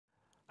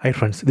Hi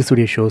friends, this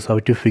video shows how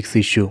to fix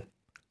issue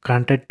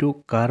connected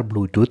to car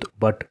Bluetooth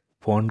but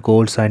phone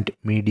calls and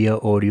media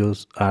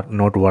audios are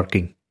not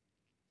working.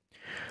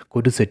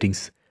 Go to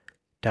settings,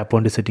 tap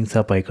on the settings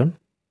app icon,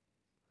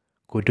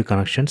 go to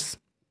connections,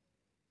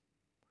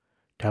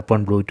 tap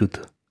on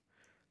Bluetooth.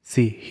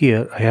 See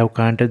here I have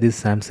connected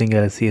this Samsung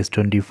Galaxy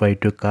S25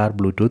 to car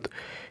Bluetooth.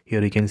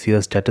 Here you can see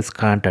the status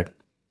connected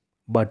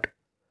but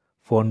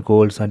phone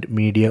calls and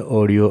media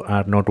audio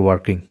are not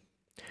working.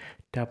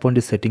 Tap on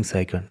the settings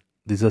icon.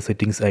 This is the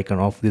settings icon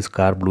of this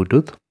car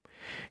Bluetooth.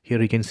 Here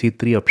you can see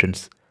three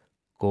options: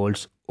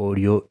 calls,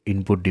 audio,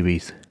 input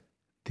device.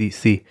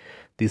 See,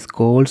 these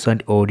calls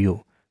and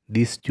audio,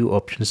 these two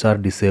options are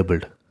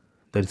disabled.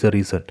 That's the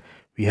reason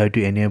we have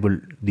to enable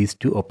these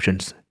two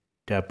options.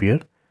 Tap here,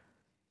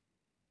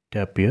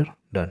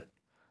 done.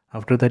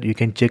 After that you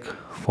can check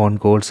phone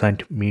calls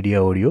and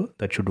media audio.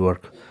 That should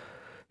work.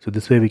 So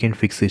this way we can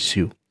fix the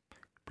issue.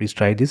 Please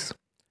try this.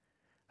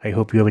 I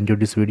hope you have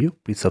enjoyed this video.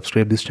 Please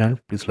subscribe this channel.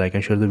 Please like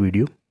and share the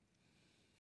video.